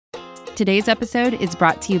Today's episode is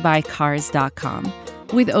brought to you by Cars.com.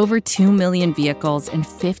 With over 2 million vehicles and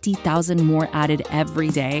 50,000 more added every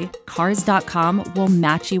day, Cars.com will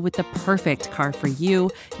match you with the perfect car for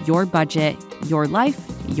you, your budget, your life,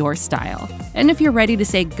 your style. And if you're ready to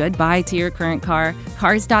say goodbye to your current car,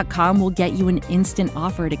 Cars.com will get you an instant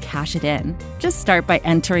offer to cash it in. Just start by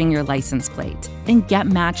entering your license plate and get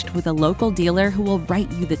matched with a local dealer who will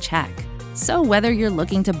write you the check. So whether you're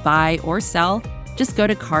looking to buy or sell, just go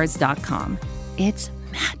to Cars.com. It's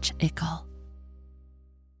magical.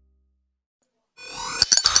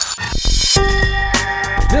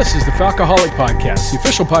 This is the Falcoholic Podcast, the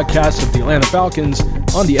official podcast of the Atlanta Falcons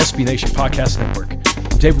on the SB Nation Podcast Network.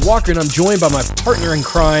 I'm David Walker, and I'm joined by my partner in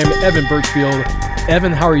crime, Evan Birchfield.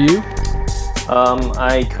 Evan, how are you?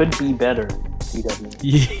 I could be better,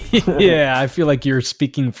 TW. Yeah, I feel like you're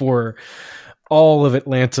speaking for all of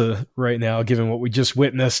Atlanta right now, given what we just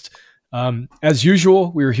witnessed. As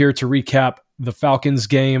usual, we are here to recap the Falcons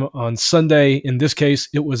game on Sunday. In this case,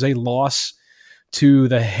 it was a loss to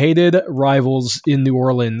the hated rivals in New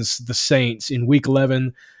Orleans, the Saints, in Week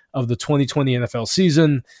 11 of the 2020 NFL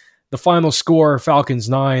season. The final score, Falcons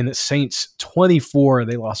 9, Saints 24.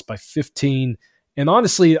 They lost by 15. And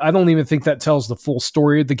honestly, I don't even think that tells the full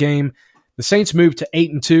story of the game. The Saints moved to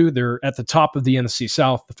 8-2. They're at the top of the NFC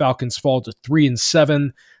South. The Falcons fall to 3-7.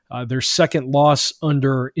 Their second loss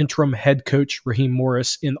under interim head coach Raheem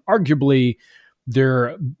Morris in arguably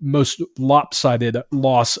their most lopsided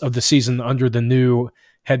loss of the season under the new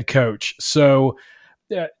head coach. So,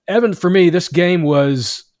 Evan, for me, this game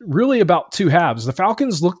was really about two halves. The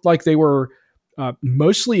Falcons looked like they were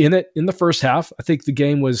mostly in it in the first half. I think the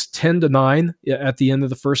game was 10-9 at the end of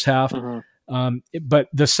the first half. Mm-hmm. But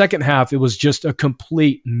the second half, it was just a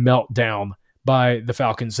complete meltdown by the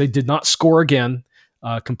Falcons. They did not score again,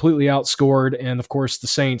 completely outscored. And, of course, the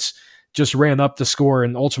Saints just ran up the score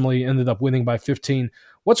and ultimately ended up winning by 15.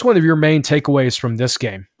 What's one of your main takeaways from this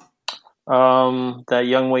game? That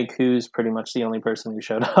Young Wei Koo's pretty much the only person who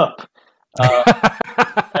showed up. I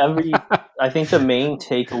think the main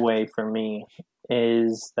takeaway for me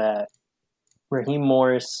is that Raheem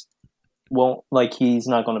Morris he's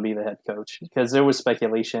not going to be the head coach, because there was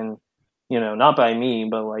speculation, not by me,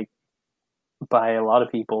 but by a lot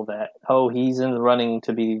of people that, he's in the running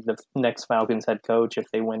to be the next Falcons head coach if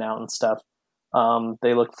they win out and stuff.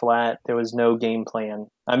 They look flat. There was no game plan.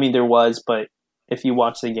 I mean, there was, but if you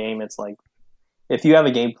watch the game, it's like, if you have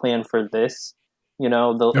a game plan for this,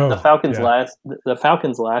 the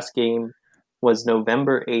Falcons' last game was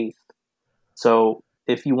November 8th. So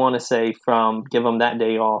if you want to say give them that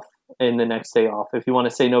day off and the next day off, if you want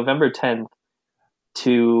to say November 10th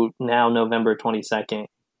to now November 22nd,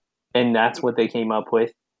 and that's what they came up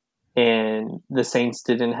with. And the Saints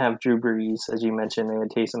didn't have Drew Brees, as you mentioned. They had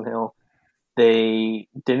Taysom Hill. They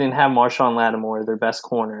didn't have Marshawn Lattimore, their best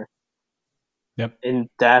corner. Yep. And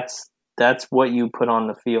that's what you put on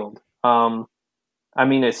the field. I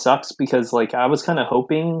mean, it sucks because, I was kind of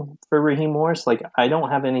hoping for Raheem Morris. I don't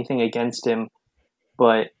have anything against him,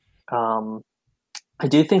 but I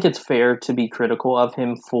do think it's fair to be critical of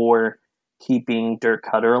him for keeping Dirk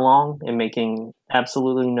Cutter along and making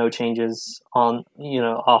absolutely no changes on,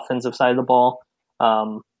 offensive side of the ball,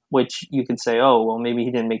 which you could say, maybe he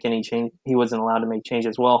didn't make any change. He wasn't allowed to make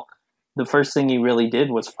changes. Well, the first thing he really did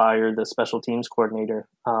was fire the special teams coordinator,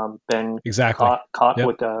 Ben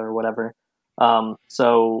Kotwicka or whatever.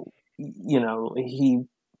 So,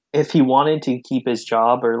 if he wanted to keep his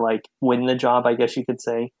job or win the job, I guess you could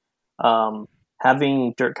say,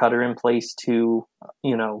 having Dirk Cutter in place to,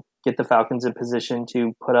 get the Falcons in position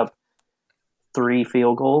to put up 3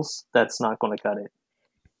 field goals, that's not going to cut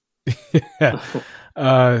it.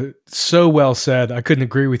 So well said. I couldn't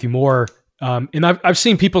agree with you more. And I've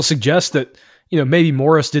seen people suggest that, maybe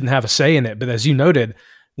Morris didn't have a say in it, but as you noted,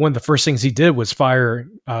 one of the first things he did was fire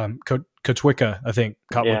Kotwicka, I think.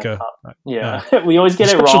 Kotwicka. Yeah. We always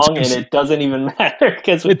get it wrong, and it doesn't even matter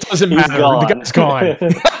because it doesn't matter. Gone. The guy's gone.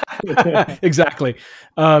 Exactly.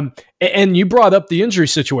 And you brought up the injury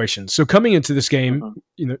situation. So coming into this game,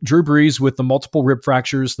 Drew Brees with the multiple rib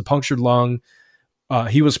fractures, the punctured lung,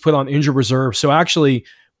 he was put on injured reserve. So actually,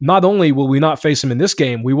 not only will we not face him in this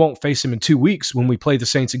game, we won't face him in 2 weeks when we play the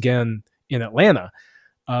Saints again in Atlanta.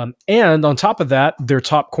 And on top of that, their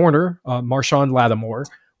top corner, Marshawn Lattimore,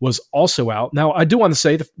 was also out. Now, I do want to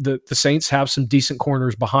say the Saints have some decent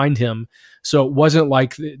corners behind him, so it wasn't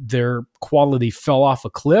like their quality fell off a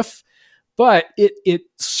cliff, but it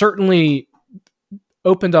certainly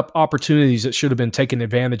opened up opportunities that should have been taken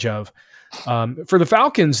advantage of. For the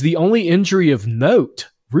Falcons, the only injury of note,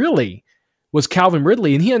 really, was Calvin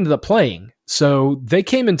Ridley, and he ended up playing. So they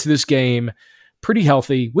came into this game pretty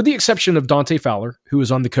healthy, with the exception of Dante Fowler, who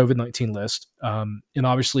is on the COVID-19 list. And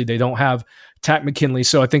obviously they don't have Tack McKinley.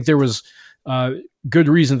 So I think there was good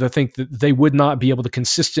reason to think that they would not be able to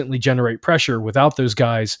consistently generate pressure without those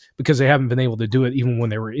guys because they haven't been able to do it even when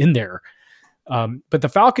they were in there. But the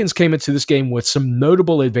Falcons came into this game with some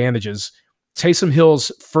notable advantages. Taysom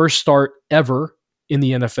Hill's first start ever in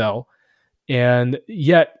the NFL, and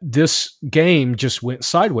yet this game just went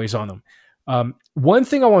sideways on them. One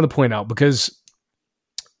thing I want to point out, because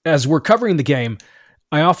as we're covering the game,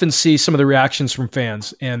 I often see some of the reactions from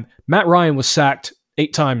fans, and Matt Ryan was sacked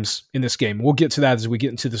 8 times in this game. We'll get to that as we get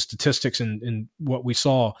into the statistics and what we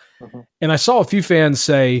saw. Mm-hmm. And I saw a few fans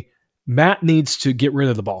say, Matt needs to get rid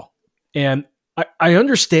of the ball. And I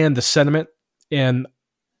understand the sentiment, and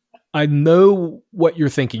I know what you're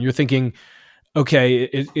thinking. You're thinking, okay,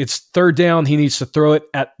 it's third down. He needs to throw it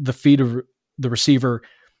at the feet of the receiver.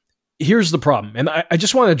 Here's the problem. And I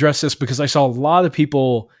just want to address this because I saw a lot of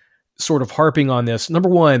people sort of harping on this. Number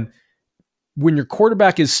one, when your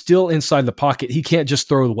quarterback is still inside the pocket, he can't just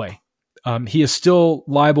throw it away. He is still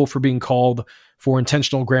liable for being called for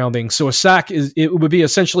intentional grounding. So a sack it would be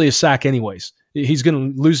essentially a sack anyways. He's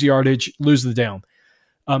going to lose the yardage, lose the down.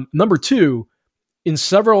 Number two, in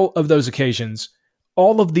several of those occasions,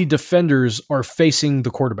 all of the defenders are facing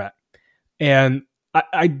the quarterback. And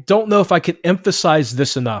I don't know if I can emphasize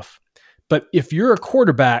this enough, but if you're a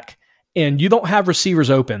quarterback and you don't have receivers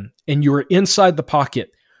open and you're inside the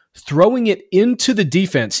pocket, throwing it into the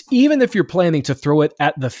defense, even if you're planning to throw it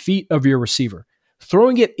at the feet of your receiver,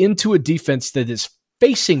 throwing it into a defense that is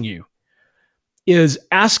facing you is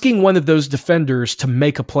asking one of those defenders to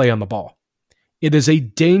make a play on the ball. It is a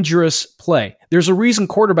dangerous play. There's a reason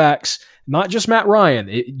quarterbacks, not just Matt Ryan,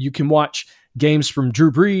 you can watch games from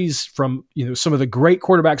Drew Brees, from some of the great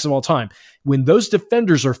quarterbacks of all time. When those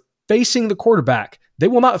defenders are facing the quarterback, they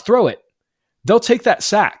will not throw it. They'll take that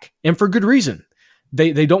sack, and for good reason.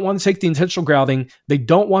 They don't want to take the intentional grounding. They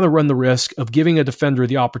don't want to run the risk of giving a defender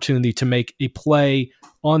the opportunity to make a play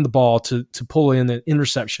on the ball to pull in an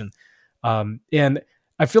interception. And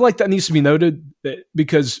I feel like that needs to be noted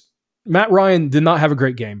because Matt Ryan did not have a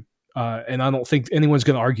great game. And I don't think anyone's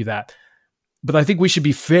going to argue that. But I think we should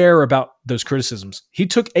be fair about those criticisms. He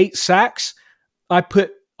took 8 sacks. I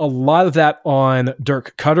put a lot of that on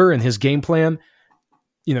Dirk Cutter and his game plan.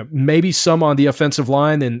 Maybe some on the offensive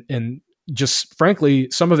line and just frankly,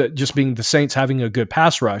 some of it just being the Saints having a good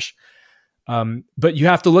pass rush. But you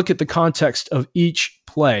have to look at the context of each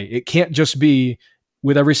play. It can't just be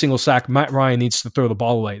with every single sack, Matt Ryan needs to throw the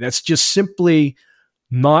ball away. That's just simply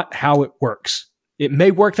not how it works. It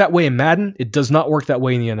may work that way in Madden. It does not work that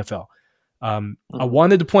way in the NFL. I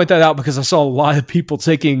wanted to point that out because I saw a lot of people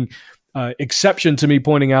taking exception to me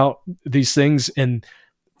pointing out these things. And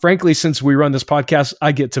frankly, since we run this podcast,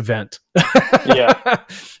 I get to vent. Yeah.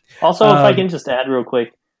 Also, if I can just add real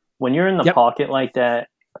quick, when you're in the pocket like that,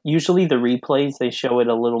 usually the replays, they show it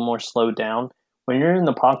a little more slowed down. When you're in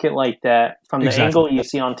the pocket like that, from the angle you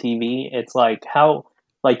see on TV, it's like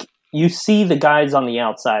you see the guys on the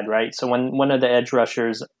outside, right? So when one of the edge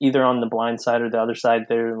rushers, either on the blind side or the other side,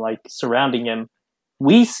 they're like surrounding him.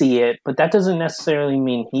 We see it, but that doesn't necessarily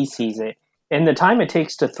mean he sees it. And the time it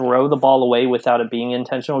takes to throw the ball away without it being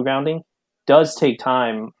intentional grounding does take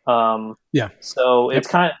time. So it's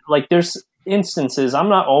kind of like there's instances, I'm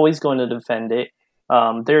not always going to defend it.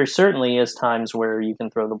 There certainly is times where you can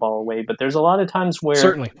throw the ball away, but there's a lot of times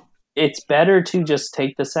where it's better to just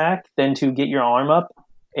take the sack than to get your arm up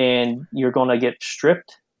and you're going to get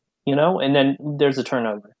stripped, and then there's a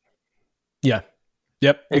turnover. Yeah.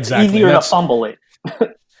 Yep. Exactly. It's easier to fumble it.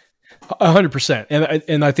 100%.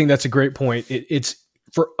 And I think that's a great point. It's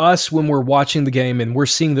for us when we're watching the game and we're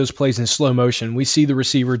seeing those plays in slow motion, we see the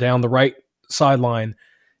receiver down the right sideline,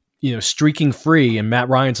 streaking free, and Matt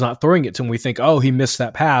Ryan's not throwing it to him. We think, oh, he missed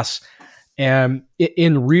that pass. And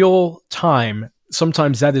in real time,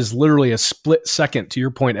 sometimes that is literally a split second, to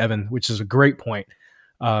your point, Evan, which is a great point.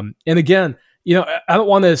 And again, I don't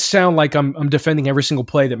want to sound like I'm defending every single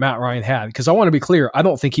play that Matt Ryan had, because I want to be clear. I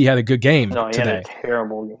don't think he had a good game today. He had a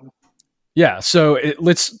terrible game. Yeah. So I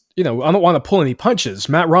don't want to pull any punches.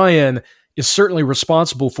 Matt Ryan is certainly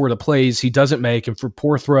responsible for the plays he doesn't make and for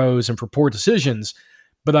poor throws and for poor decisions.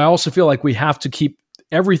 But I also feel like we have to keep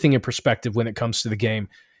everything in perspective when it comes to the game,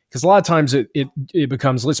 because a lot of times it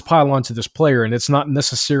becomes, let's pile onto this player, and it's not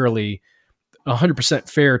necessarily 100%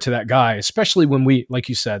 fair to that guy, especially when we, like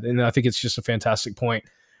you said, and I think it's just a fantastic point,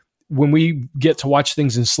 when we get to watch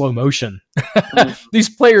things in slow motion.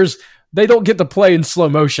 These players, they don't get to play in slow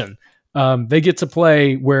motion. They get to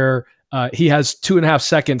play where he has 2.5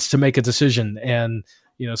 seconds to make a decision, and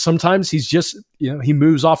sometimes he's just, he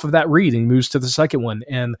moves off of that read and moves to the second one.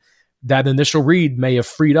 And that initial read may have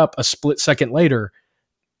freed up a split second later.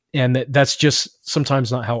 And that's just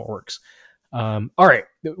sometimes not how it works. All right.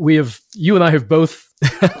 You and I have both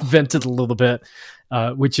vented a little bit,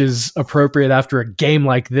 which is appropriate after a game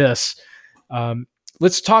like this.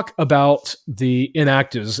 Let's talk about the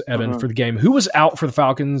inactives, Evan, for the game. Who was out for the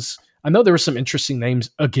Falcons? I know there were some interesting names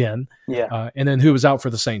again. Yeah. And then who was out for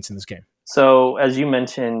the Saints in this game? So, as you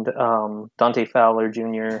mentioned, Dante Fowler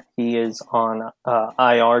Jr., he is on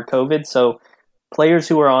IR COVID. So, players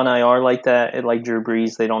who are on IR like that, like Drew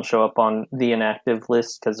Brees, they don't show up on the inactive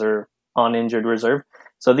list because they're on injured reserve.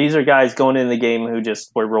 So, these are guys going into the game who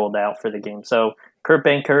just were rolled out for the game. So, Kurt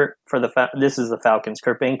Benkert this is the Falcons.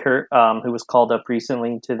 Kurt Benkert, who was called up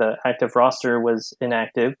recently to the active roster, was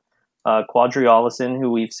inactive. Quadri Allison,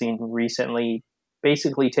 who we've seen recently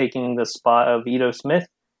basically taking the spot of Ito Smith,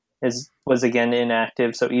 was again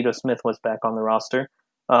inactive. So Ito Smith was back on the roster.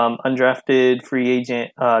 Undrafted free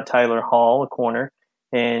agent Tyler Hall, a corner,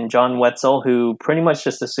 and John Wetzel, who pretty much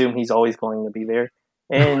just assumed he's always going to be there.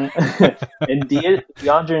 And and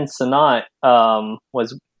DeAndre Sanat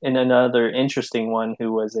was in another interesting one,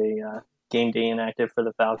 who was a game day inactive for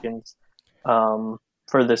the Falcons.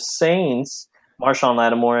 For the Saints, Marshawn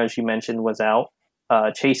Lattimore, as you mentioned, was out.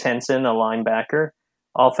 Chase Henson, a linebacker.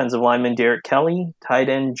 Offensive lineman Derek Kelly. Tight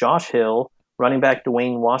end Josh Hill. Running back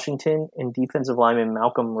Dwayne Washington. And defensive lineman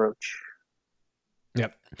Malcolm Roach.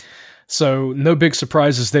 Yep. So no big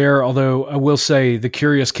surprises there, although I will say the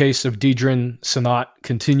curious case of Deidrin Sanat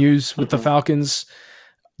continues with the Falcons.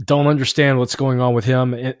 Don't understand what's going on with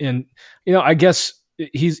him. And I guess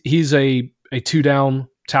he's a two-down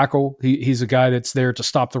tackle. He's a guy that's there to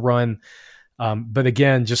stop the run. But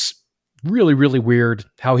again, just really, really weird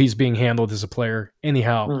how he's being handled as a player.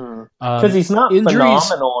 Anyhow. Because he's not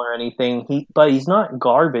phenomenal or anything, but he's not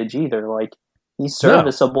garbage either. Like, he's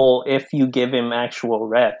serviceable if you give him actual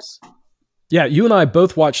reps. Yeah, you and I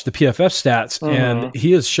both watched the PFF stats, and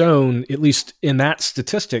he has shown, at least in that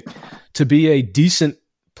statistic, to be a decent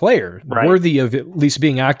player, worthy of at least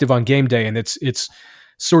being active on game day. And it's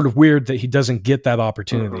sort of weird that he doesn't get that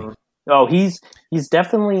opportunity. Oh, he's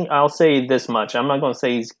definitely, I'll say this much. I'm not going to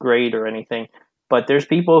say he's great or anything, but there's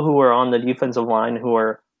people who are on the defensive line who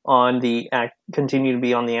are continue to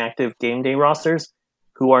be on the active game day rosters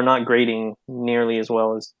who are not grading nearly as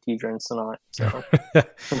well as Deidrin Sanat.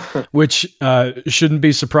 So. Which shouldn't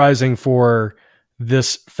be surprising for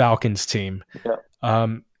this Falcons team. Yeah.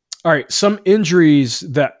 All right, some injuries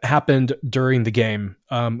that happened during the game.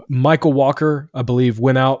 Michael Walker, I believe,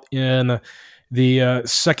 went out in the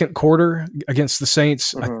second quarter against the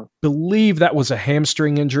Saints. I believe that was a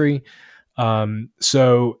hamstring injury.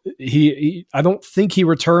 So I don't think he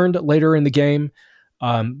returned later in the game.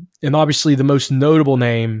 And obviously the most notable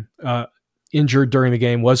name injured during the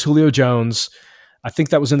game was Julio Jones. I think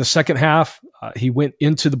that was in the second half. He went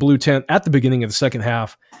into the blue tent at the beginning of the second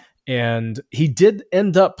half, and he did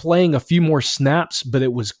end up playing a few more snaps, but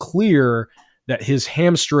it was clear that his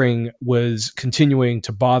hamstring was continuing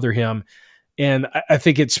to bother him. And I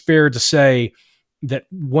think it's fair to say that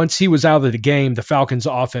once he was out of the game, the Falcons'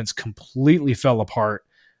 offense completely fell apart,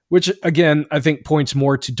 which, again, I think points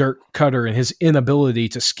more to Dirk Cutter and his inability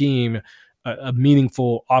to scheme a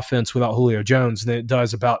meaningful offense without Julio Jones than it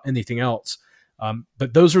does about anything else.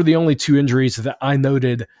 But those are the only two injuries that I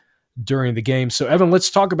noted during the game. So, Evan, let's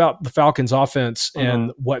talk about the Falcons' offense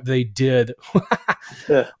and what they did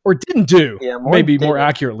or didn't do, more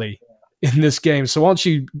accurately, in this game. So why don't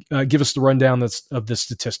you give us the rundown of the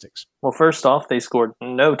statistics? Well, first off, they scored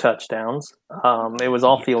no touchdowns. It was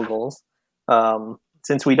all field goals.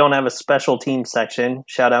 Since we don't have a special team section,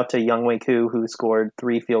 shout out to Younghoe Koo, who scored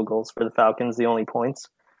 3 field goals for the Falcons, the only points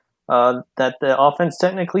that the offense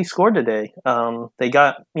technically scored today. They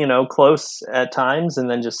got, close at times and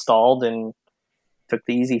then just stalled and took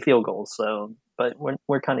the easy field goals. So, but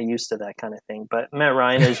we're kind of used to that kind of thing. But Matt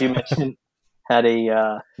Ryan, as you mentioned, had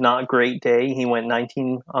a not great day. He went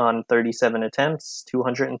 19 on 37 attempts,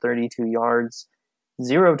 232 yards,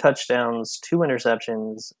 0 touchdowns, 2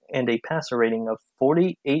 interceptions, and a passer rating of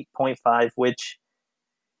 48.5, which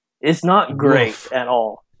is not great at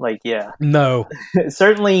all. No.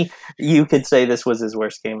 Certainly you could say this was his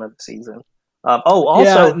worst game of the season.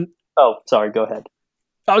 Sorry, go ahead.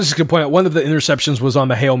 I was just going to point out one of the interceptions was on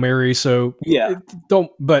the Hail Mary. So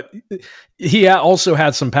but he also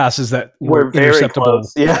had some passes that were very interceptable.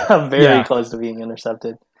 Close. Yeah, very close to being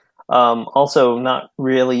intercepted. Also not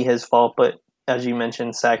really his fault, but as you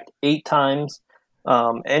mentioned, sacked 8 times.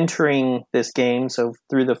 Entering this game, so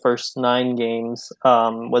through the first 9 games,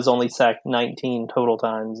 was only sacked 19 total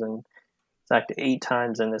times. And sacked 8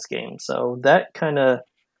 times in this game. So that kind of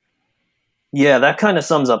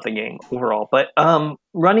sums up the game overall. But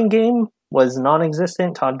running game was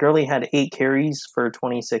non-existent. Todd Gurley had 8 carries for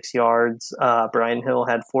 26 yards. Brian Hill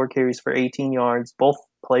had 4 carries for 18 yards. Both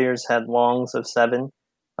players had longs of 7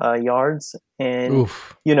 yards. And,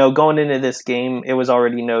 going into this game, it was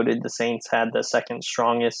already noted the Saints had the second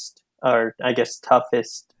strongest, or I guess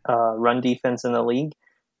toughest, run defense in the league.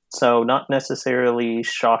 So not necessarily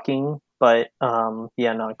shocking, but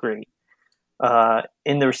not great.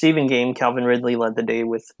 In the receiving game, Calvin Ridley led the day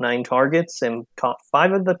with 9 targets and caught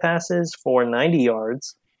 5 of the passes for 90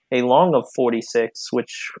 yards, a long of 46,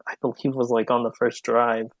 which I believe was like on the first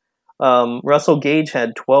drive. Russell Gage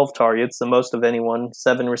had 12 targets, the most of anyone,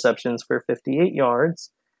 7 receptions for 58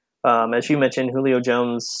 yards. As you mentioned, Julio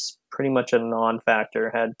Jones, pretty much a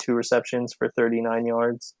non-factor, had 2 receptions for 39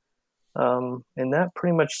 yards. And that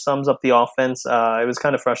pretty much sums up the offense. It was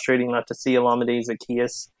kind of frustrating not to see Olamide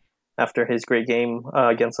Zaccheaus after his great game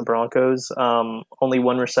against the Broncos. Only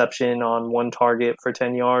 1 reception on 1 target for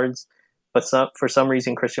 10 yards. But for some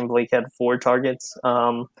reason, Christian Blake had 4 targets.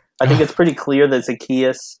 I think it's pretty clear that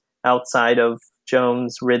Zaccheaus, outside of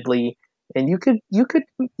Jones, Ridley, and you could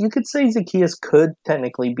say Zaccheaus could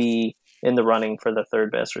technically be in the running for the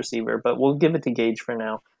 3rd best receiver, but we'll give it to Gage for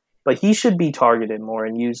now. But he should be targeted more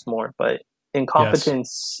and used more. But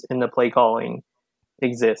incompetence in the play calling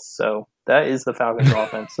exists. So that is the Falcons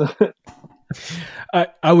offense.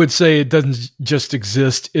 I would say it doesn't just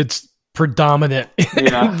exist. It's predominant in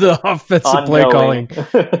the offensive play calling.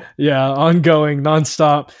 Ongoing,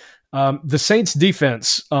 nonstop. The Saints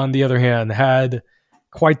defense, on the other hand, had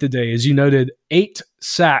quite the day. As you noted, 8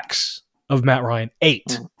 sacks of Matt Ryan.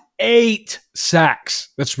 8 sacks.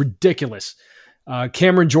 That's ridiculous.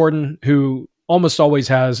 Cameron Jordan, who almost always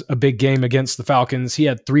has a big game against the Falcons, he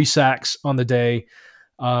had 3 sacks on the day.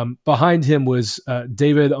 Behind him was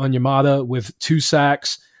David Onyemata with 2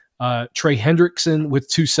 sacks, Trey Hendrickson with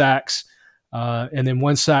 2 sacks, and then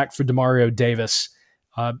 1 sack for Demario Davis.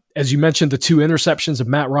 As you mentioned, the 2 interceptions of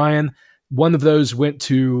Matt Ryan, one of those went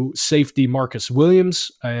to safety Marcus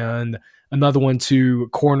Williams and another one to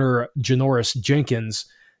corner Janoris Jenkins.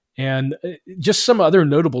 And just some other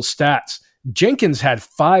notable stats. Jenkins had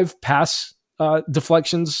 5 pass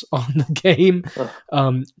deflections on the game.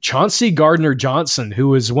 Chauncey Gardner-Johnson, who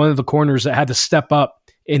was one of the corners that had to step up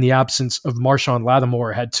in the absence of Marshawn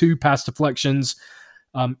Lattimore, had 2 pass deflections.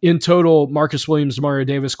 In total, Marcus Williams, Demario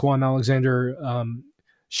Davis, Quan Alexander,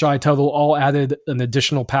 Shai Tuttle all added an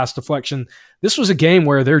additional pass deflection. This was a game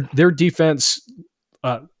where their defense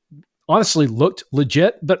honestly looked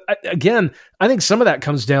legit. But again, I think some of that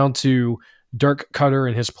comes down to Dirk Cutter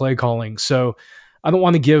and his play calling. So I don't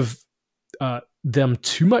want to give them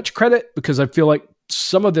too much credit because I feel like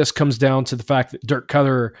some of this comes down to the fact that Dirk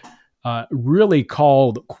Cutter really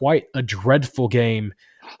called quite a dreadful game.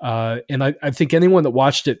 And I think anyone that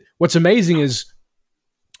watched it, what's amazing is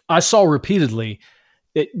I saw repeatedly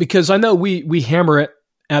because I know we hammer it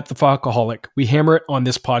at the Falcoholic. We hammer it on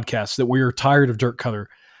this podcast that we are tired of Dirk Cutter.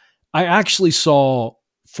 I actually saw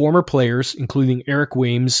former players, including Eric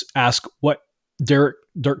Weems, ask what Dirk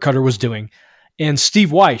Cutter was doing. And Steve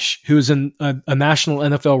Weish, who is a national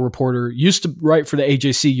NFL reporter, used to write for the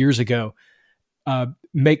AJC years ago,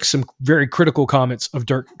 make some very critical comments of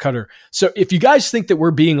Dirk Cutter. So if you guys think that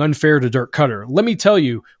we're being unfair to Dirk Cutter, let me tell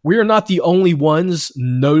you, we are not the only ones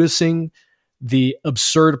noticing the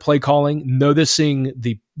absurd play calling, noticing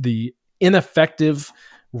the ineffective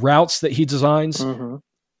routes that he designs. Mm-hmm.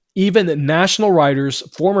 Even national writers,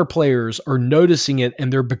 former players are noticing it,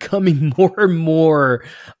 and they're becoming more and more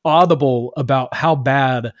audible about how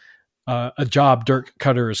bad a job Dirk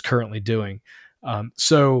Cutter is currently doing.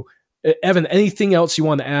 So, Evan, anything else you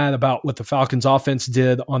want to add about what the Falcons offense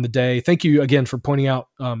did on the day? Thank you again for pointing out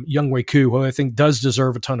Younghoe Koo, who I think does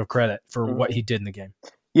deserve a ton of credit for what he did in the game.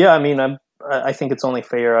 Yeah, I mean, I think it's only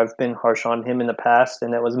fair. I've been harsh on him in the past,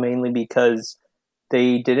 and that was mainly because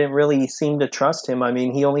they didn't really seem to trust him. I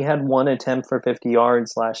mean, he only had 1 attempt for 50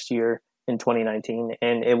 yards last year in 2019,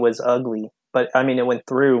 and it was ugly. But, I mean, it went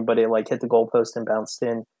through, but it, hit the goalpost and bounced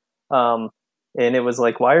in. And it was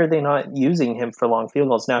like, why are they not using him for long field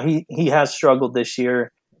goals? Now, he has struggled this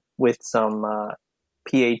year with some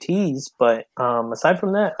PATs, but aside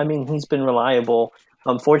from that, I mean, he's been reliable.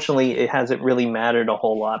 Unfortunately, it hasn't really mattered a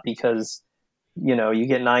whole lot because, you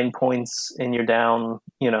get 9 points and you're down,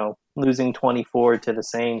 losing 24 to the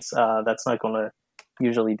Saints. That's not going to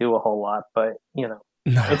usually do a whole lot, but no.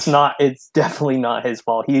 It's definitely not his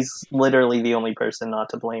fault. He's literally the only person not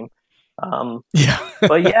to blame. Yeah.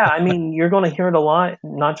 But yeah, I mean, you're going to hear it a lot,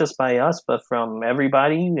 not just by us, but from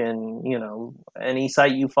everybody, and any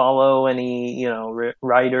site you follow, any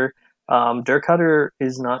writer. Dirk Cutter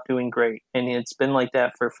is not doing great, and it's been like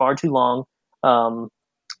that for far too long.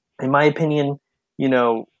 In my opinion,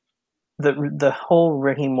 the whole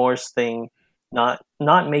Raheem Morris thing, not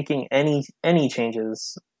making any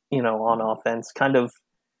changes, on offense, kind of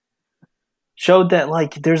showed that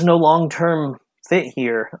like there's no long term fit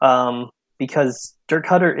here. Because Dirk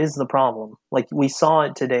Cutter is the problem. Like we saw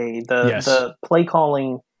it today. The play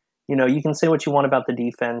calling, you can say what you want about the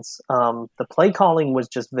defense. The play calling was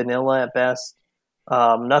just vanilla at best.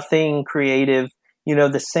 Nothing creative.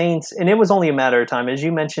 The Saints, and it was only a matter of time. As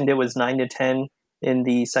you mentioned, it was 9-10 in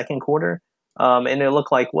the second quarter. And it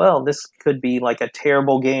looked like, well, this could be like a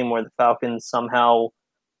terrible game where the Falcons somehow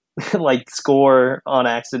like score on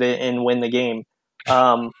accident and win the game.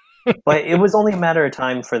 But it was only a matter of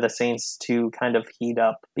time for the Saints to kind of heat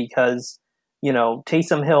up because,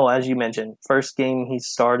 Taysom Hill, as you mentioned, first game he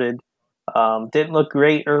started, didn't look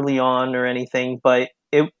great early on or anything. But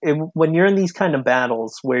when you're in these kind of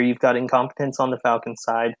battles where you've got incompetence on the Falcons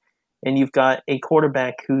side and you've got a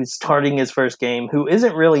quarterback who's starting his first game, who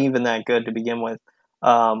isn't really even that good to begin with,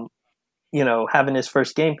 having his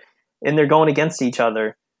first game, and they're going against each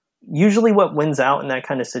other, usually what wins out in that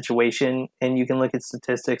kind of situation, and you can look at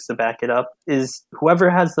statistics to back it up, is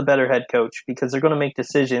whoever has the better head coach, because they're going to make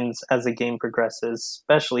decisions as the game progresses,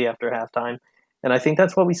 especially after halftime. And I think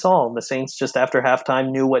that's what we saw. The Saints just after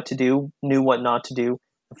halftime knew what to do, knew what not to do.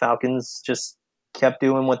 The Falcons just kept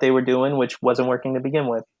doing what they were doing, which wasn't working to begin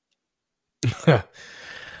with.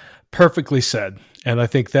 Perfectly said. And I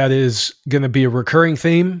think that is going to be a recurring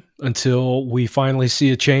theme until we finally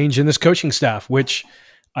see a change in this coaching staff, which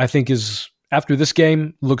I think is, after this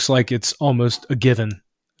game, looks like it's almost a given.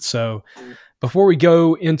 So before we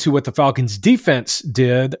go into what the Falcons defense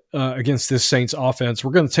did against this Saints offense,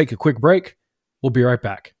 we're going to take a quick break. We'll be right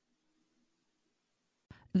back.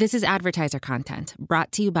 This is advertiser content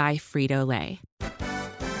brought to you by Frito-Lay.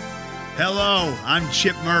 Hello, I'm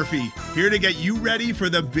Chip Murphy, here to get you ready for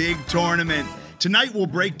the big tournament. Tonight we'll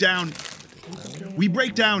break down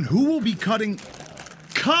who will be cutting.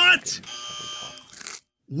 Cut!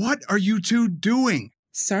 What are you two doing?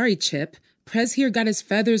 Sorry, Chip. Prez here got his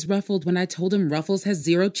feathers ruffled when I told him Ruffles has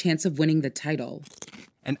zero chance of winning the title.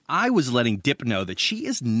 And I was letting Dip know that she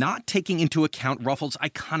is not taking into account Ruffles'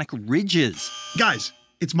 iconic ridges. Guys,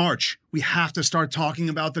 it's March. We have to start talking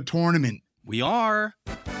about the tournament. We are.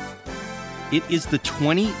 It is the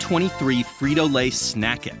 2023 Frito-Lay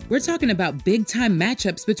Snack It. We're talking about big-time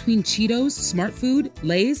matchups between Cheetos, Smart Food,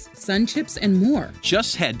 Lay's, Sun Chips, and more.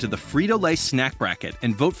 Just head to the Frito-Lay Snack Bracket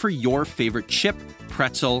and vote for your favorite chip,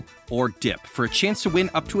 pretzel, or dip for a chance to win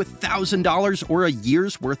up to $1,000 or a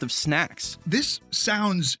year's worth of snacks. This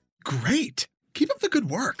sounds great. Keep up the good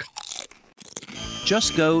work.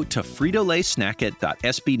 Just go to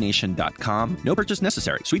fritolaysnackit.sbnation.com. No purchase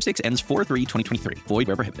necessary. Sweepstakes ends 4/3/2023. Void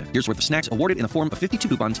where prohibited. Year's worth of snacks awarded in the form of 52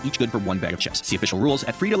 coupons, each good for one bag of chips. See official rules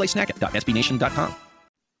at fritolaysnackit.sbnation.com.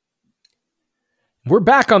 We're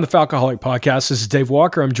back on the Falcoholic Podcast. This is Dave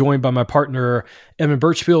Walker. I'm joined by my partner, Evan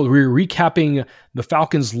Birchfield. We're recapping the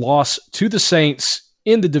Falcons' loss to the Saints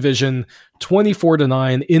in the division,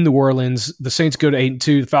 24-9 in New Orleans. The Saints go to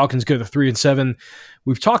 8-2. The Falcons go to 3-7.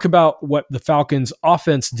 We've talked about what the Falcons'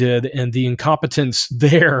 offense did and the incompetence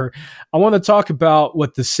there. I want to talk about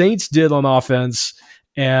what the Saints did on offense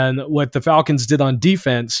and what the Falcons did on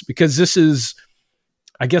defense, because this is,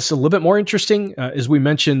 I guess, a little bit more interesting. As we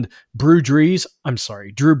mentioned, Drew Brees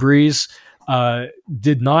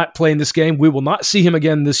did not play in this game. We will not see him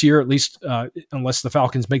again this year, at least unless the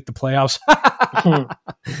Falcons make the playoffs.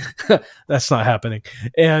 That's not happening.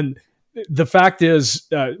 And the fact is,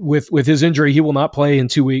 with his injury, he will not play in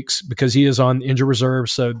 2 weeks because he is on injured reserve.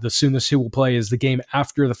 So the soonest he will play is the game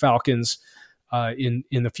after the Falcons in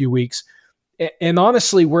a few weeks. And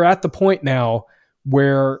honestly, we're at the point now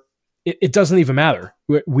where it doesn't even matter.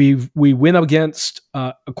 We win against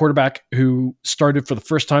a quarterback who started for the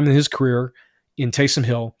first time in his career in Taysom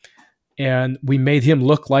Hill, and we made him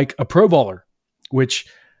look like a Pro Bowler, which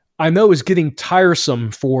I know is getting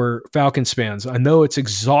tiresome for Falcons fans. I know it's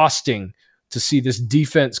exhausting to see this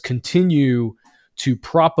defense continue to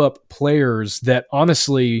prop up players that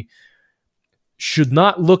honestly should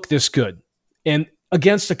not look this good, and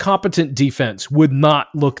against a competent defense would not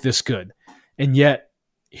look this good. And yet,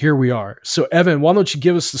 here we are. So, Evan, why don't you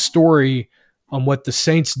give us the story on what the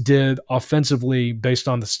Saints did offensively based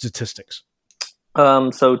on the statistics?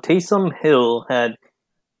 So Taysom Hill had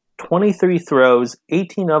 23 throws,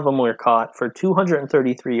 18 of them were caught for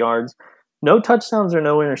 233 yards, no touchdowns or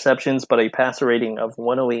no interceptions, but a passer rating of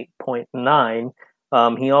 108.9.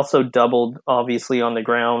 He also doubled, obviously, on the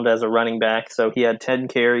ground as a running back. So he had 10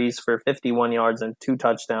 carries for 51 yards and 2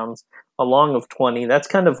 touchdowns, along with 20. That's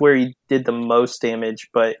kind of where he did the most damage.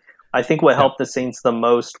 But I think what helped the Saints the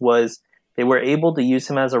most was they were able to use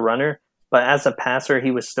him as a runner, but as a passer,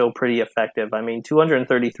 he was still pretty effective. I mean,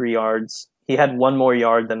 233 yards. He had 1 more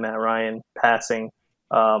yard than Matt Ryan passing.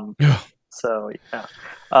 So, yeah.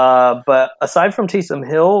 But aside from Taysom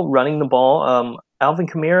Hill running the ball, Alvin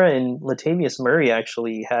Kamara and Latavius Murray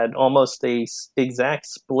actually had almost a exact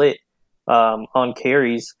split on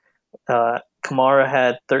carries. Kamara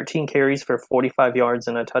had 13 carries for 45 yards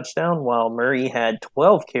and a touchdown, while Murray had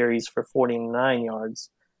 12 carries for 49 yards,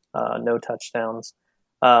 no touchdowns.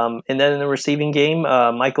 And then in the receiving game,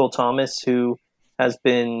 Michael Thomas, who has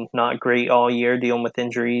been not great all year, dealing with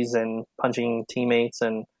injuries and punching teammates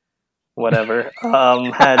and whatever,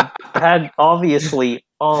 had obviously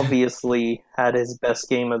had his best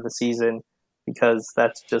game of the season, because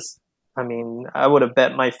that's just, I mean, I would have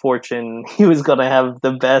bet my fortune he was going to have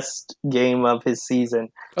the best game of his season.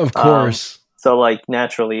 Of course. So, like,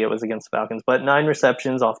 naturally it was against the Falcons. But 9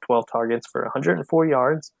 receptions off 12 targets for 104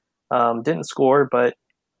 yards. Didn't score, but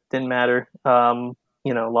didn't matter.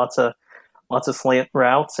 Lots of slant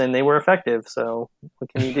routes, and they were effective. So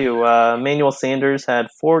what can you do? Emmanuel Sanders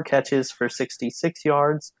had 4 catches for 66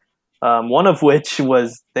 yards, one of which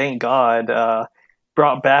was, thank God,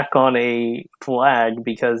 brought back on a flag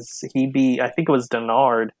because he beat, I think it was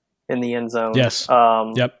Denard in the end zone. Yes.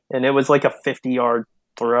 Yep. And it was like a 50-yard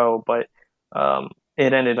throw, but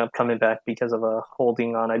it ended up coming back because of a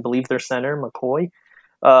holding on, I believe, their center, McCoy.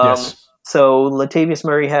 Yes. So Latavius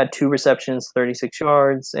Murray had 2 receptions, 36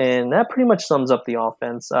 yards, and that pretty much sums up the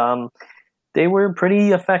offense. They were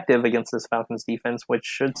pretty effective against this Falcons defense, which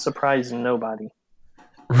should surprise nobody.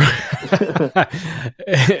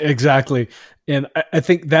 Exactly. And I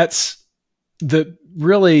think that's the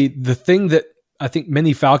thing that I think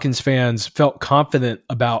many Falcons fans felt confident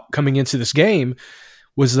about coming into this game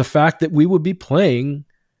was the fact that we would be playing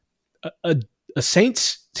a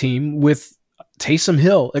Saints team with Taysom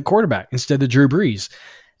Hill at quarterback instead of Drew Brees.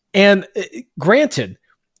 And granted,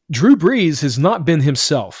 Drew Brees has not been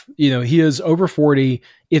himself. He is over 40.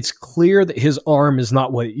 It's clear that his arm is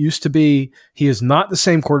not what it used to be. He is not the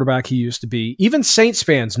same quarterback he used to be. Even Saints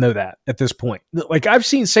fans know that at this point. Like, I've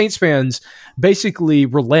seen Saints fans basically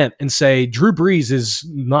relent and say Drew Brees is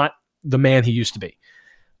not the man he used to be,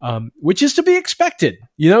 which is to be expected.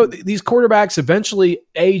 These quarterbacks eventually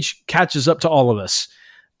age catches up to all of us.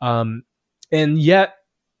 And yet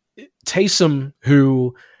Taysom,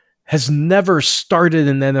 who has never started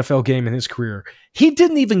an NFL game in his career, he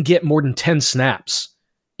didn't even get more than 10 snaps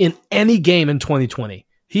in any game in 2020.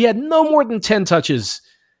 He had no more than 10 touches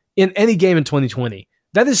in any game in 2020.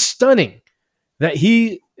 That is stunning that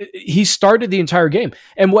he started the entire game.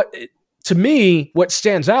 And what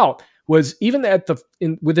stands out was, even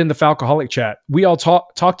within the Falcoholic chat, we all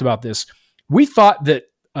talked about this. We thought that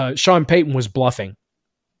Sean Payton was bluffing.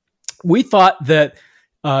 We thought that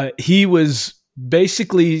he was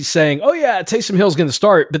basically saying, oh yeah, Taysom Hill's going to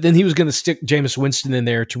start, but then he was going to stick Jameis Winston in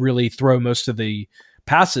there to really throw most of the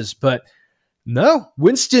passes. But no,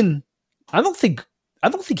 Winston, I don't think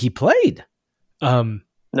he played. No,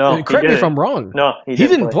 correct me if I'm wrong. No, he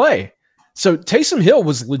didn't play. So Taysom Hill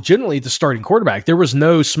was legitimately the starting quarterback. There was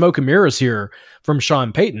no smoke and mirrors here from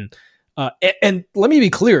Sean Payton. And let me be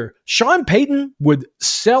clear, Sean Payton would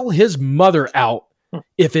sell his mother out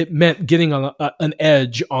if it meant getting on an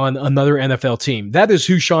edge on another NFL team. That is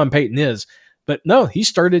who Sean Payton is. But no, he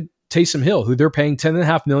started Taysom Hill, who they're paying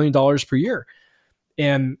 $10.5 million per year.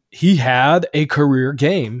 And he had a career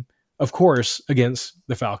game, of course, against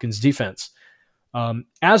the Falcons defense.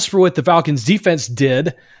 As for what the Falcons defense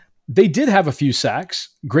did, they did have a few sacks.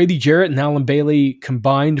 Grady Jarrett and Alan Bailey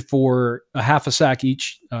combined for a half a sack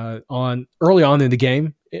each early on in the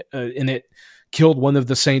game, and it killed one of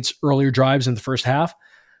the Saints' earlier drives in the first half.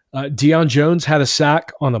 Deion Jones had a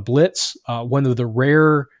sack on a blitz, one of the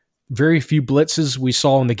rare, very few blitzes we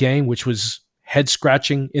saw in the game, which was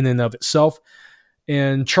head-scratching in and of itself.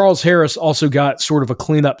 And Charles Harris also got sort of a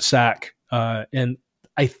cleanup sack. And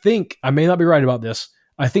I think, I may not be right about this,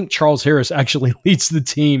 I think Charles Harris actually leads the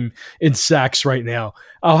team in sacks right now.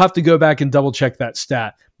 I'll have to go back and double-check that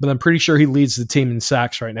stat, but I'm pretty sure he leads the team in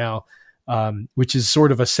sacks right now, which is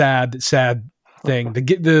sort of a sad thing.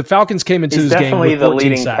 The Falcons came into this game with 14 sacks. He's definitely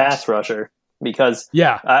the leading pass rusher, because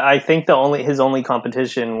I think his only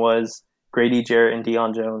competition was Grady Jarrett and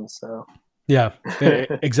Deion Jones. So yeah,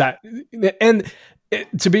 exactly. And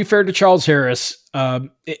to be fair to Charles Harris, I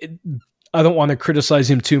don't want to criticize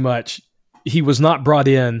him too much. he was not brought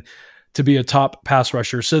in to be a top pass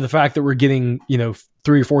rusher. So the fact that we're getting,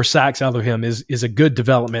 3 or 4 sacks out of him is a good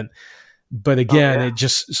development. But again,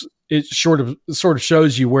 it sort of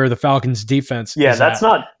shows you where the Falcons defense is that's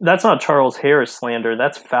at. that's not Charles Harris slander.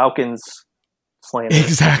 That's Falcons slander.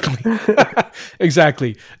 Exactly.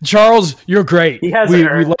 Exactly. Charles, you're great. He has we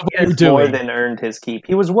love what you're doing. More than earned his keep.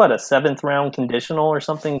 He was a 7th round conditional or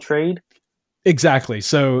something trade? Exactly.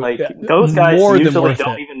 So those guys more usually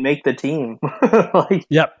don't even make the team.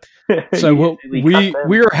 Yep. So we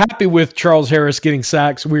are happy with Charles Harris getting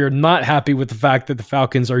sacks. We are not happy with the fact that the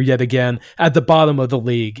Falcons are yet again at the bottom of the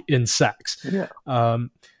league in sacks. Yeah.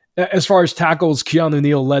 As far as tackles, Keanu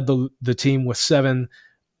Neal led the team with 7.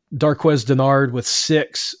 Darquez Denard with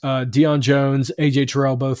 6. Deion Jones, AJ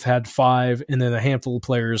Terrell both had 5, and then a handful of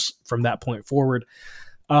players from that point forward.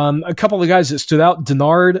 A couple of guys that stood out.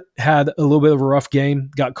 Denard had a little bit of a rough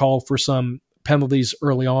game, got called for some penalties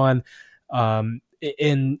early on.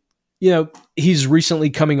 And he's recently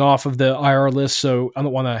coming off of the IR list, so I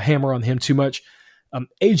don't want to hammer on him too much.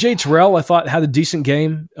 AJ Terrell, I thought, had a decent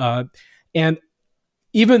game. And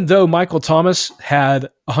even though Michael Thomas had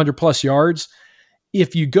 100-plus yards,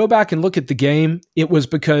 if you go back and look at the game, it was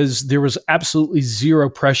because there was absolutely zero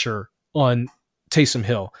pressure on Taysom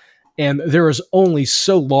Hill. And there is only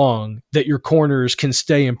so long that your corners can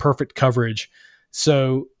stay in perfect coverage.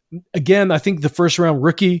 So, again, I think the first-round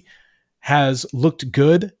rookie has looked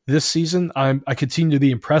good this season. I continue to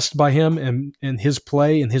be impressed by him and his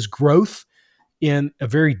play and his growth in a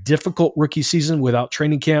very difficult rookie season without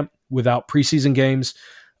training camp, without preseason games.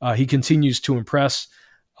 He continues to impress.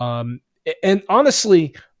 And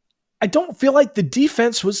honestly, I don't feel like the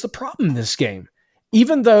defense was the problem in this game.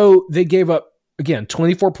 Even though they gave up, again,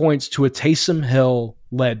 24 points to a Taysom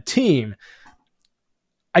Hill-led team,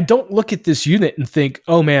 I don't look at this unit and think,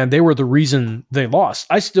 oh man, they were the reason they lost.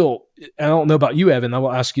 I don't know about you, Evan, I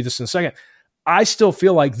will ask you this in a second. I still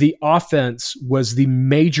feel like the offense was the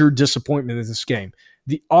major disappointment in this game.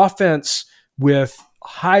 The offense with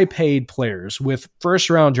high-paid players, with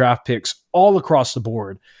first-round draft picks all across the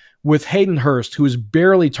board, with Hayden Hurst, who was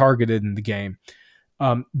barely targeted in the game.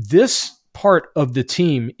 This part of the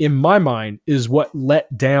team, in my mind, is what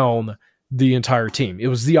let down the entire team. It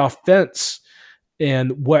was the offense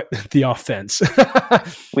and what the offense.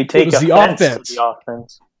 We take offense to the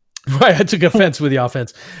offense. Right, I took offense with the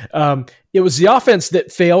offense. It was the offense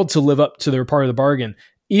that failed to live up to their part of the bargain.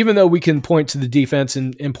 Even though we can point to the defense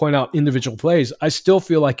and point out individual plays, I still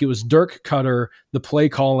feel like it was Dirk Cutter, the play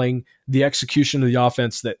calling, the execution of the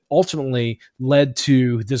offense that ultimately led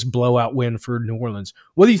to this blowout win for New Orleans.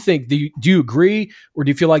 What do you think? Do you agree, or do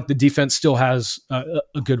you feel like the defense still has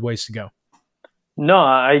a good ways to go? No,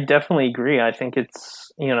 I definitely agree. I think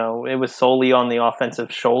it's, it was solely on the offensive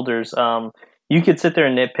shoulders. You could sit there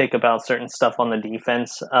and nitpick about certain stuff on the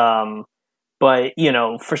defense. But,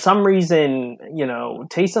 for some reason,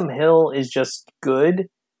 Taysom Hill is just good,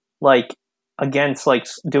 against,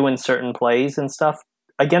 doing certain plays and stuff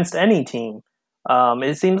against any team.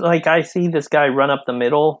 It seems like I see this guy run up the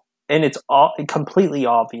middle, and it's completely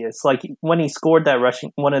obvious. Like, when he scored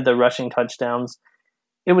one of the rushing touchdowns,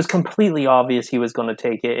 it was completely obvious he was going to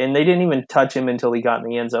take it, and they didn't even touch him until he got in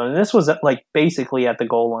the end zone. And this was, basically at the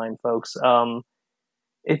goal line, folks.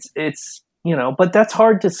 It's but that's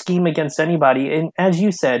hard to scheme against anybody. And as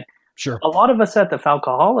you said, sure, a lot of us at the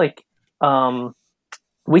Falcoholic,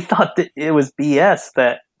 we thought that it was BS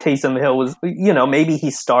that Taysom Hill was, maybe he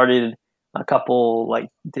started a couple,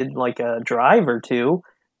 did a drive or two,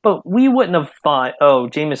 but we wouldn't have thought,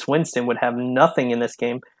 Jameis Winston would have nothing in this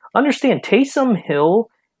game. Understand, Taysom Hill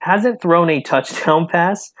hasn't thrown a touchdown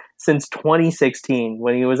pass since 2016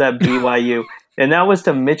 when he was at BYU. And that was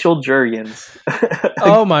to Mitchell Juergens.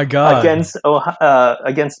 Oh my God!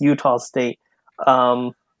 Against Utah State.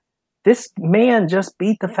 This man just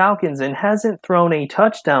beat the Falcons and hasn't thrown a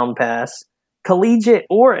touchdown pass, collegiate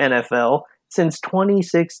or NFL, since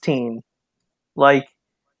 2016. I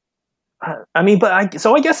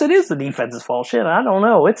guess it is the defense's fault. Shit, I don't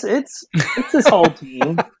know. It's this whole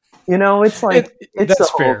team. It's the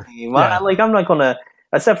whole fair. team. Yeah. I'm not gonna,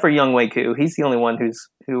 except for Young Wei Koo. He's the only one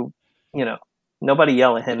who. Nobody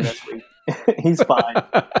yell at him this week. He's fine.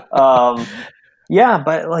 But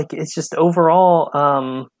it's just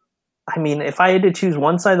overall. If I had to choose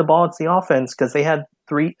one side of the ball, it's the offense because they had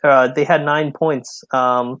 9 points. They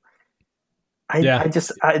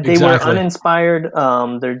were uninspired.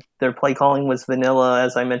 Their play calling was vanilla,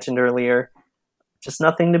 as I mentioned earlier. Just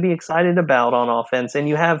nothing to be excited about on offense. And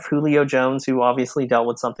you have Julio Jones, who obviously dealt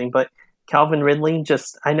with something, but Calvin Ridley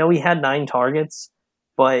I know he had 9 targets.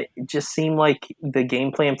 but it just seemed like the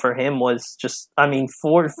game plan for him was just,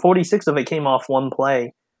 46 of it came off one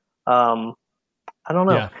play. I don't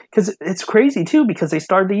know. Because it's crazy, too, because they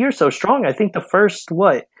started the year so strong. I think the first,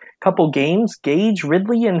 couple games, Gage,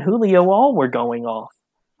 Ridley, and Julio all were going off.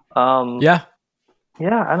 Yeah,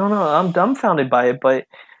 I don't know. I'm dumbfounded by it, but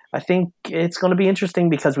I think it's going to be interesting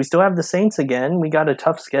because we still have the Saints again. We got a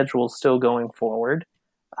tough schedule still going forward.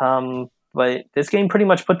 But this game pretty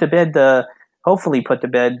much hopefully put to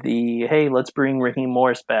bed hey, let's bring Raheem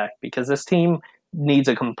Morris back, because this team needs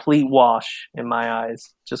a complete wash in my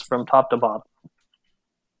eyes, just from top to bottom.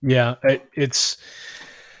 Yeah, it's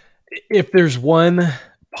if there's one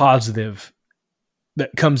positive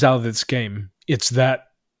that comes out of this game, it's that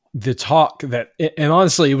the talk that, and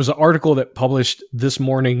honestly, it was an article that published this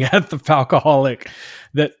morning at the Falcoholic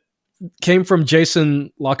that came from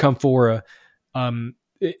Jason LaConfora.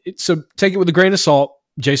 So take it with a grain of salt.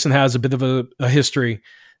 Jason has a bit of a history,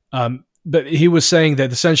 but he was saying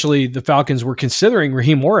that essentially the Falcons were considering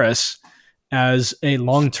Raheem Morris as a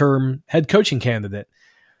long-term head coaching candidate.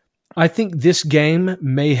 I think this game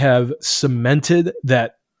may have cemented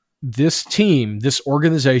that this team, this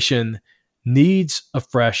organization, needs a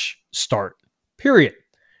fresh start, period.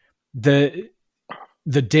 The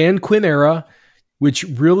Dan Quinn era, which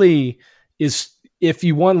really is, if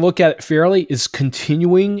you want to look at it fairly, is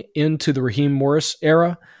continuing into the Raheem Morris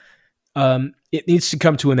era. It needs to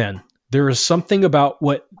come to an end. There is something about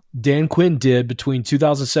what Dan Quinn did between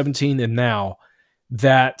 2017 and now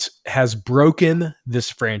that has broken this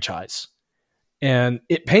franchise. And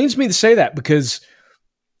it pains me to say that because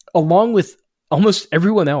along with almost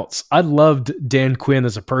everyone else, I loved Dan Quinn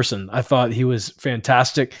as a person. I thought he was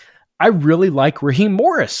fantastic. I really like Raheem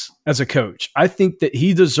Morris as a coach. I think that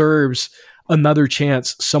he deserves another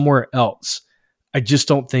chance somewhere else. I just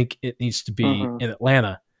don't think it needs to be in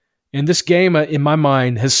Atlanta. And this game, in my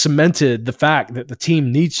mind, has cemented the fact that the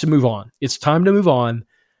team needs to move on. It's time to move on.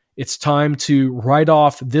 It's time to write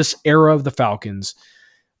off this era of the Falcons.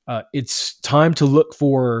 It's time to look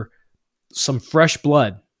for some fresh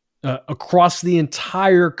blood across the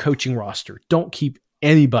entire coaching roster. Don't keep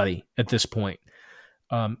anybody at this point.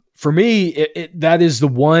 For me, that is the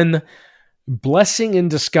one blessing in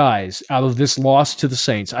disguise out of this loss to the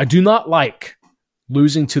Saints. I do not like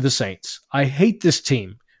losing to the Saints. I hate this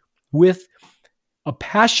team with a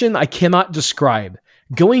passion I cannot describe.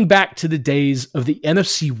 Going back to the days of the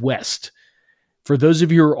NFC West, for those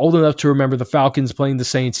of you who are old enough to remember the Falcons playing the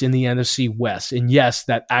Saints in the NFC West, and yes,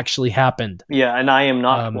 that actually happened. Yeah, and I am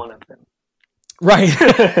not one of them. Right.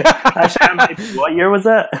 Actually, what year was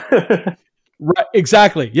that? Right,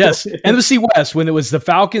 exactly. Yes. NFC West, when it was the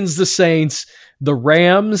Falcons, the Saints, the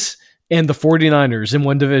Rams, and the 49ers in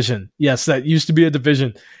one division. Yes, that used to be a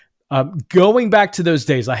division. Going back to those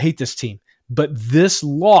days, I hate this team. But this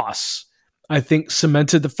loss, I think,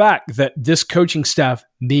 cemented the fact that this coaching staff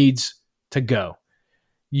needs to go.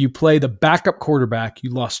 You play the backup quarterback.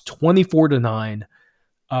 You lost 24-9.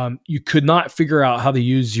 You could not figure out how to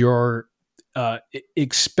use your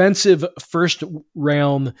expensive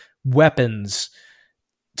first-round weapons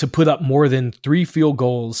to put up more than 3 field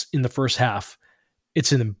goals in the first half.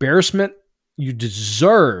 It's an embarrassment. You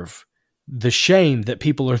deserve the shame that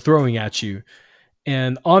people are throwing at you.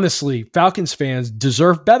 And honestly, Falcons fans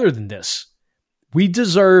deserve better than this. We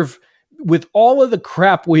deserve, with all of the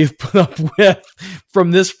crap we've put up with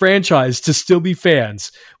from this franchise, to still be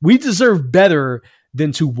fans. We deserve better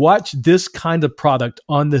than to watch this kind of product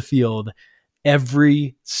on the field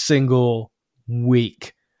every single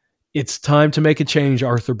week. It's time to make a change,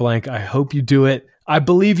 Arthur Blank. I hope you do it. I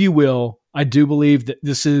believe you will. I do believe that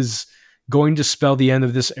this is going to spell the end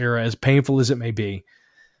of this era, as painful as it may be.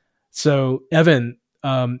 So, Evan,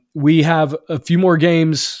 we have a few more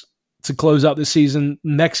games to close out this season.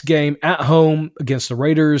 Next game at home against the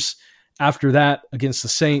Raiders. After that, against the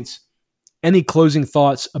Saints. Any closing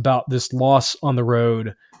thoughts about this loss on the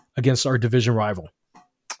road against our division rival?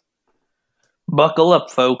 Buckle up,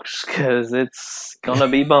 folks, because it's going to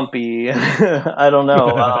be bumpy. I don't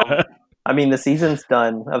know. The season's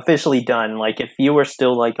done, officially done. Like, if you were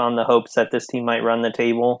still on the hopes that this team might run the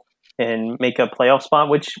table and make a playoff spot,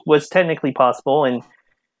 which was technically possible and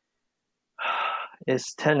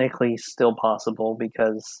is technically still possible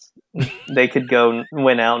because they could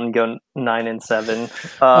win out and go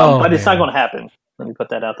 9-7. But it's not going to happen. Let me put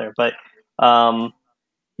that out there. But,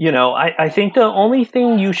 I think the only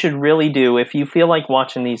thing you should really do if you feel like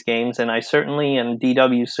watching these games, and I certainly, and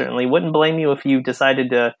DW certainly wouldn't blame you if you decided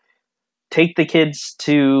to take the kids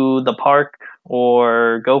to the park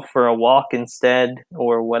or go for a walk instead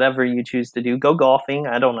or whatever you choose to do. Go golfing.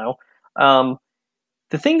 I don't know.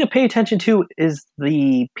 the thing to pay attention to is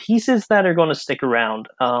the pieces that are going to stick around.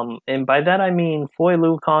 And by that, I mean Foy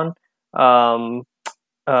Lucan,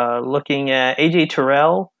 looking at AJ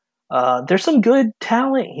Terrell. There's some good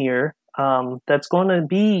talent here that's going to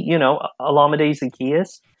be, Olamide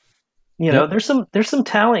Zaccheaus. There's some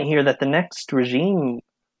talent here that the next regime,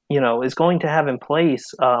 is going to have in place.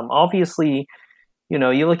 Obviously,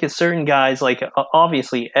 you look at certain guys like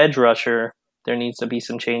obviously edge rusher. There needs to be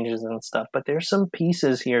some changes and stuff, but there's some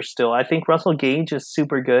pieces here still. I think Russell Gage is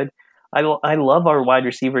super good. I love our wide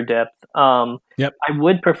receiver depth. Yep. I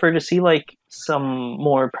would prefer to see like some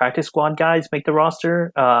more practice squad guys make the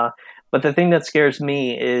roster. But the thing that scares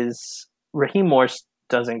me is Raheem Morris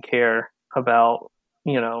doesn't care about,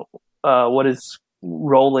 what does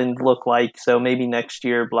Roland look like. So maybe next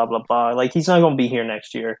year, blah, blah, blah. Like he's not going to be here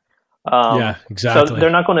next year. Yeah, exactly. So they're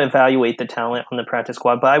not going to evaluate the talent on the practice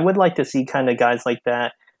squad, but I would like to see kind of guys like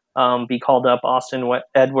that be called up. Austin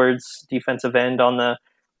Edwards, defensive end on the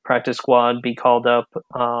practice squad, be called up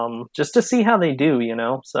just to see how they do,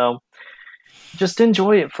 So just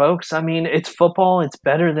enjoy it, folks. I mean, it's football. It's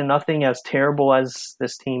better than nothing, as terrible as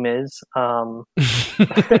this team is. And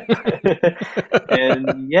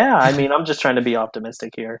yeah, I mean, I'm just trying to be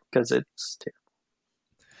optimistic here because it's terrible.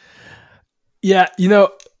 Yeah,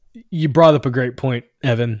 you brought up a great point,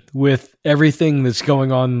 Evan. With everything that's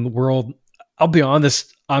going on in the world, I'll be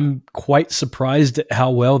honest, I'm quite surprised at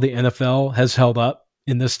how well the NFL has held up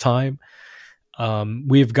in this time.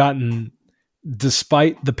 We've gotten,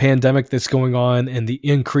 despite the pandemic that's going on and the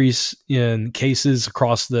increase in cases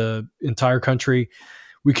across the entire country,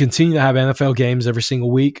 we continue to have NFL games every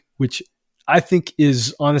single week, which I think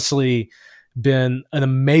is honestly been an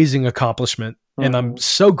amazing accomplishment. And I'm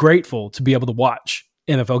so grateful to be able to watch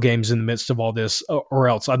NFL games in the midst of all this, or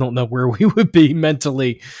else I don't know where we would be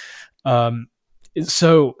mentally.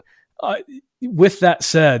 So with that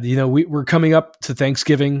said, we're coming up to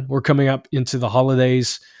Thanksgiving. We're coming up into the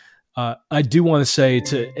holidays. I do want to say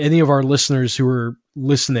to any of our listeners who are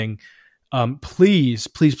listening, please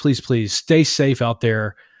stay safe out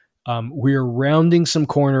there. We're rounding some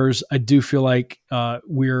corners. I do feel like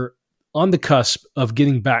we're on the cusp of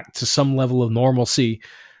getting back to some level of normalcy.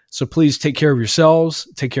 So please take care of yourselves,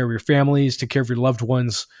 take care of your families, take care of your loved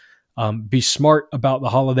ones. Be smart about the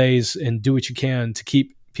holidays and do what you can to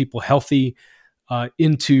keep people healthy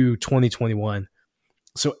into 2021.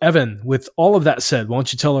 So Evan, with all of that said, why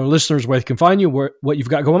don't you tell our listeners where they can find you, what you've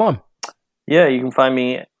got going on? Yeah, you can find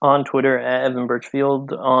me on Twitter at Evan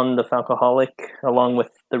Birchfield, on the Falcoholic, along with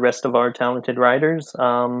the rest of our talented writers.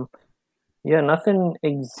 Yeah, nothing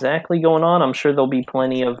exactly going on. I'm sure there'll be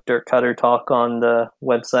plenty of dirt cutter talk on the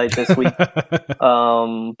website this week.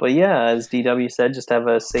 But yeah, as DW said, just have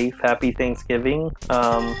a safe, happy Thanksgiving.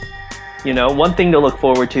 One thing to look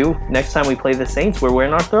forward to, next time we play the Saints, we're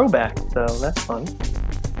wearing our throwback. So that's fun.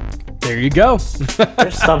 There you go.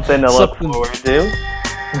 There's something to look forward to.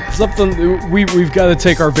 Something we've got to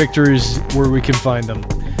take our victories where we can find them.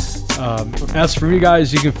 As for me,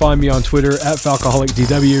 guys, you can find me on Twitter at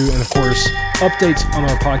FalcoholicDW, and of course, updates on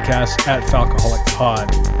our podcast at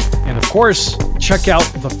FalcoholicPod. And of course, check out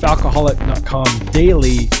thefalcoholic.com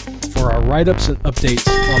daily for our write-ups and updates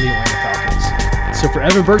on the Atlanta Falcons. So for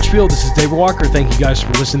Evan Birchfield, this is David Walker. Thank you guys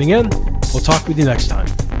for listening in. We'll talk with you next time.